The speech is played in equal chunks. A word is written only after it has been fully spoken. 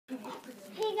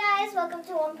guys, welcome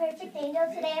to One Perfect Angel.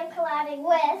 Today I'm collabing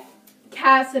with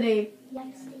Cassidy.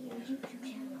 Yes, your YouTube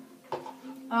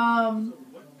channel.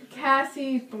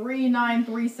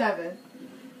 Cassie3937.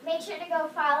 Make sure to go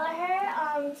follow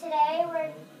her. Today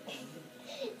we're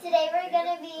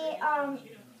gonna be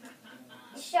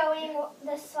showing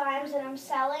the slimes that I'm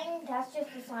selling. That's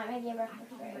just the slime I gave her for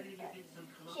free. But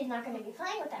she's not gonna be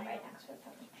playing with that right now, so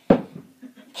we're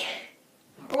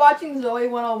We're watching Zoe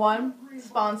 101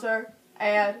 sponsor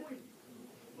ad.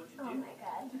 Oh my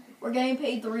god. We're getting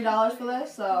paid $3 for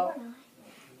this, so.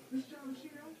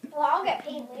 Well, I'll get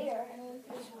paid later.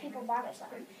 People bought it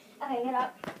something. Okay, get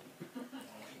up.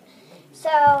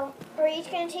 So we're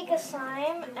each gonna take a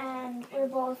slime, and we're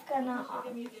both gonna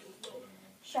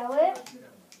show it.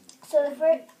 So the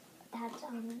first, that's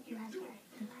raspberry.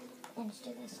 And let's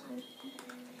do this one.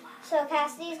 So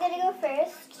Cassidy's gonna go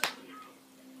first.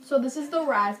 So this is the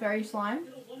raspberry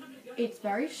slime. It's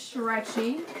very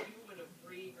stretchy.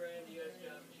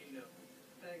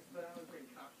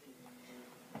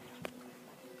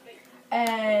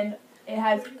 And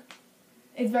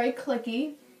it's very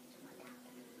clicky.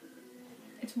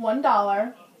 It's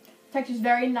 $1. Texture's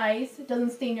very nice. It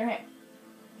doesn't stain your hand.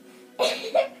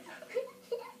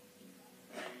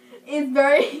 It's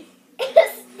very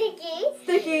sticky.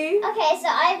 sticky. Okay, so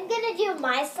I'm gonna do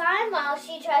my slime while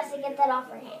she tries to get that off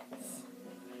her hands.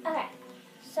 Okay,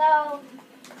 so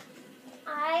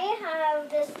I have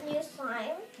this new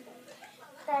slime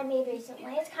that I made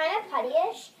recently. It's kind of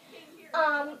putty-ish,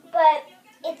 but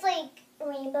it's like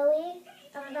rainbowy.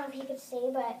 I don't know if you could see,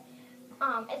 but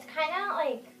it's kind of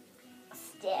like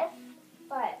stiff,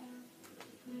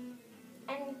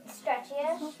 and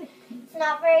stretchy-ish. It's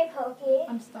not very pokey.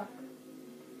 I'm stuck.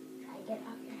 Try to get it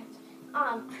off your hands.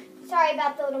 Sorry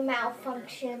about the little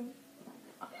malfunction.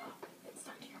 It's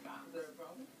stuck to your box.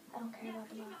 I don't care about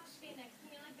the box.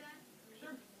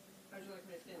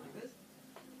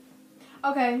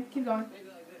 Okay, keep going.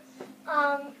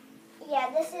 Yeah,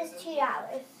 this is $2.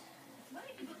 What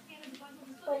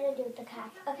did I do with the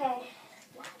cap? Okay.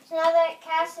 So now that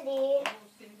Cassidy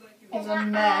is not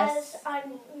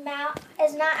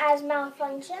as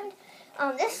malfunctioned,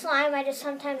 this slime I just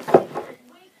sometimes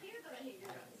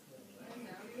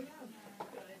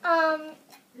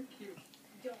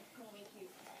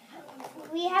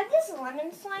we have this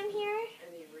lemon slime here.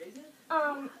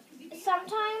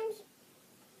 Sometimes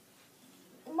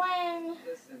when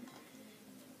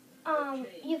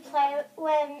you play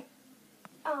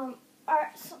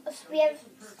we have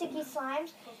sticky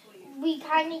slimes, we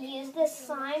kind of use this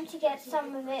slime to get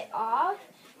some of it off,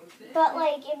 but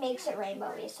like it makes it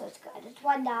rainbowy, so it's good. It's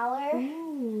 $1.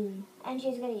 Ooh. And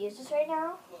she's gonna use this right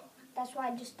now. That's why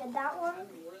I just did that one.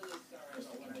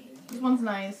 This one's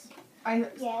nice.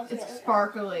 Yeah, it's really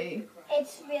sparkly. Good.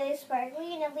 It's really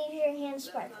sparkly, and it leaves your hands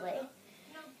sparkly.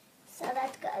 So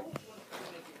that's good.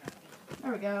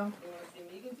 There we go.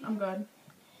 I'm good.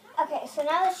 Okay, so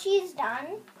now that she's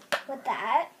done with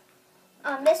that,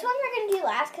 this one we're going to do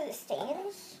last because it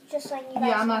stains, just like you guys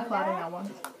Yeah, I'm not know collabing that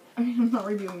one. I mean, I'm not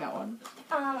reviewing that one.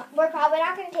 We're probably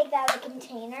not going to take that out of the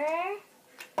container.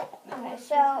 Okay,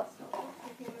 so,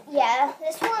 yeah,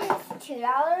 this one's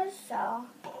 $2, so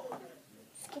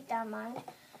just keep that in mind.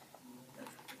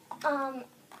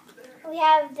 We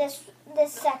have this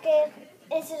second,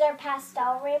 this is our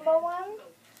pastel rainbow one,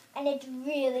 and it's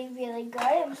really, really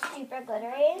good. It's super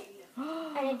glittery,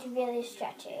 and it's really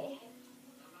stretchy.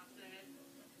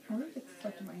 I think it's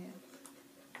stuck in my hand.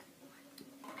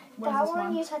 That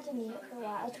one you just have to mute it for a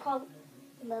while. It's called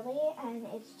Lily, and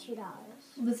it's $2.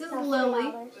 This is No, Lily.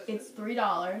 $3. It's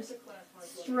 $3.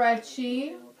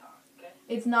 Stretchy.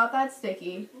 It's not that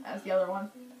sticky as the other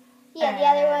one. Yeah, the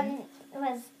other one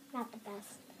was not the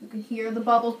best. You can hear the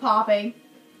bubbles popping.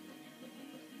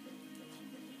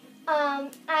 I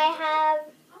have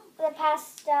the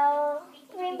pastel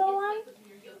rainbow one,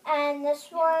 and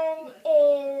this one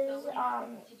is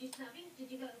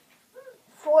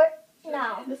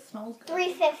This smells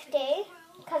good. $3.50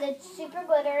 because it's super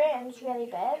glittery and it's really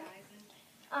big.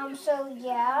 So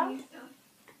yeah,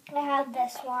 I have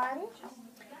this one,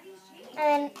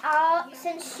 and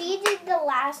since she did the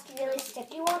last really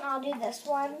sticky one, I'll do this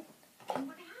one.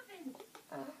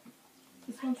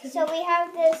 So we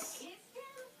have this.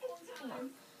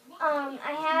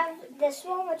 I have this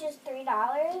one, which is $3.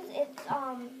 It's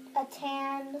a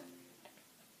tan,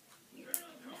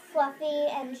 fluffy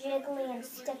and jiggly and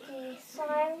sticky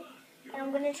slime, and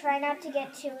I'm gonna try not to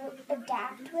get too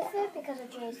adapt with it because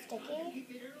it's really sticky.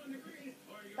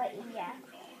 But yeah,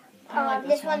 I like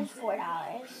this one. one's $4.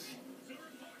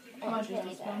 How much is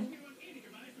this one?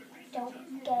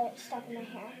 don't get it stuck in my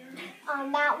hair.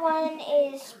 That one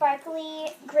is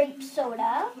sparkly grape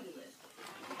soda.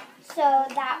 So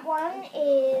that one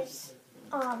is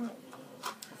 $4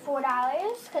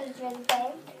 because it's really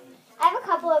big. I have a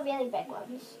couple of really big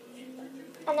ones.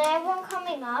 And I have one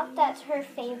coming up that's her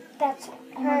favorite. That's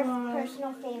her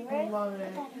personal favorite. I love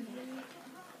it.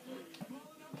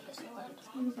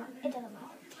 It doesn't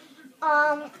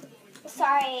matter.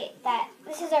 Sorry that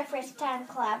this is our first time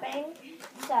collabing,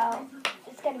 so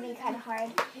it's gonna be kind of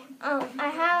hard. I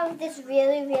have this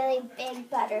really, really big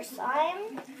butter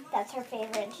slime. That's her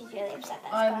favorite, and she's really upset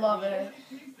that's I love it.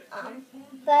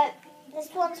 But this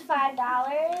one's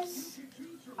 $5.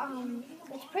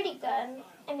 It's pretty good.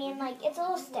 I mean, like, it's a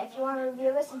little stiff. You want to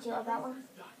review it since you love that one?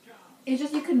 It's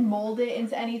just you can mold it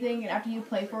into anything, and after you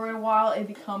play for it a while, it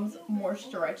becomes more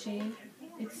stretchy.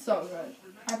 It's so good.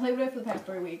 I played with it for the past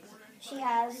 3 weeks. She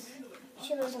lives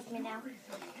with me now.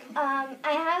 I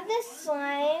have this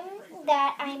slime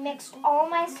that I mixed all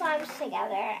my slimes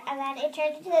together, and then it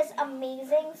turned into this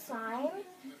amazing slime.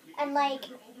 And, like,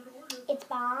 it's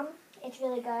bomb. It's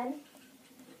really good.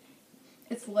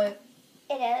 It's lit.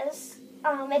 It is.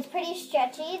 It's pretty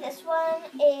stretchy. This one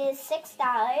is $6.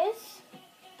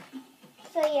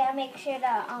 So yeah, make sure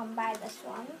to buy this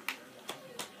one.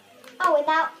 Oh, and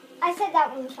I said that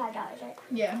one was $5, right?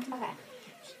 Yeah. Okay.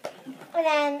 And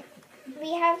then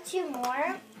we have 2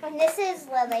 more. And this is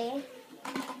Lily.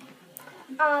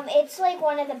 It's like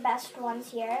one of the best ones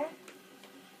here.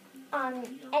 And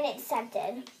it's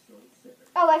scented.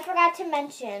 Oh, I forgot to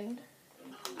mention.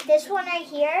 This one right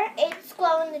here, it's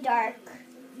glow in the dark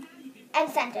and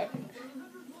scented.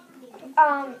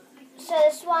 So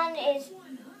this one is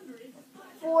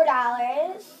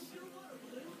 $4.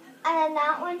 And then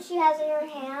that one she has in her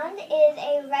hand is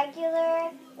a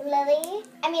regular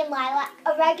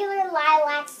regular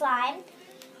lilac slime.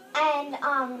 And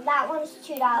that one's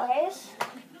 $2.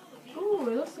 Ooh,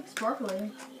 it looks like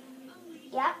sparkly.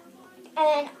 Yep. And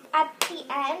then at the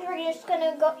end, we're just going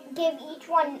to give each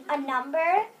one a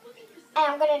number. And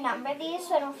I'm going to number these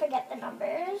so I don't forget the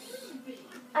numbers.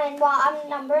 And while I'm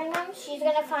numbering them, she's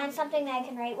going to find something that I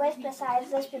can write with besides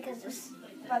this because this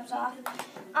rubs off.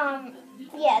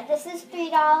 Yeah, this is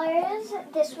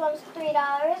 $3. This one's $3.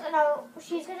 And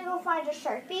she's going to go find a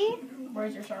Sharpie.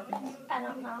 Where's your Sharpie? I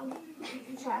don't know.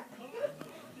 Check.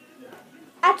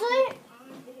 Actually,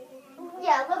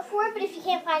 yeah, look for it, but if you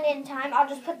can't find it in time, I'll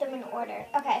just put them in order.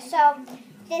 Okay, so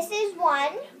this is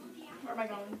 1. Where am I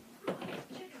going?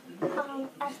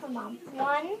 Ask my mom.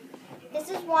 1. This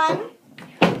is 1.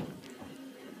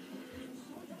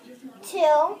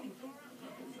 2.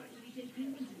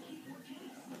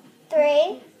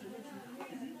 3.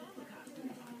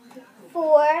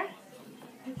 4.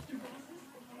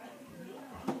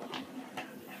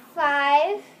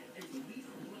 5.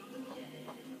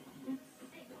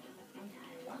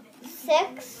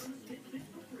 6.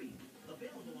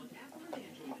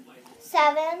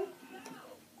 7.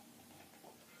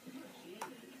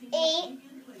 8.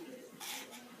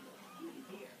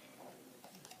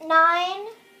 9.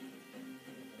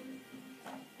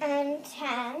 And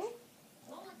 10.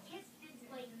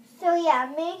 So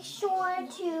yeah, make sure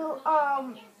to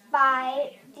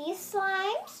buy these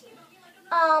slimes.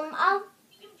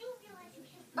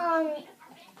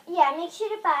 Yeah, make sure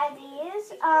to buy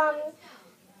these.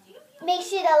 Make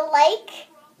sure to like,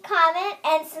 comment,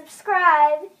 and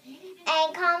subscribe.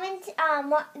 And comment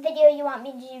what video you want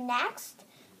me to do next.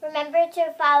 Remember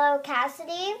to follow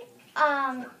Cassidy.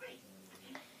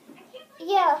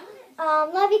 Yeah.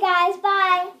 Love you guys.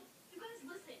 Bye.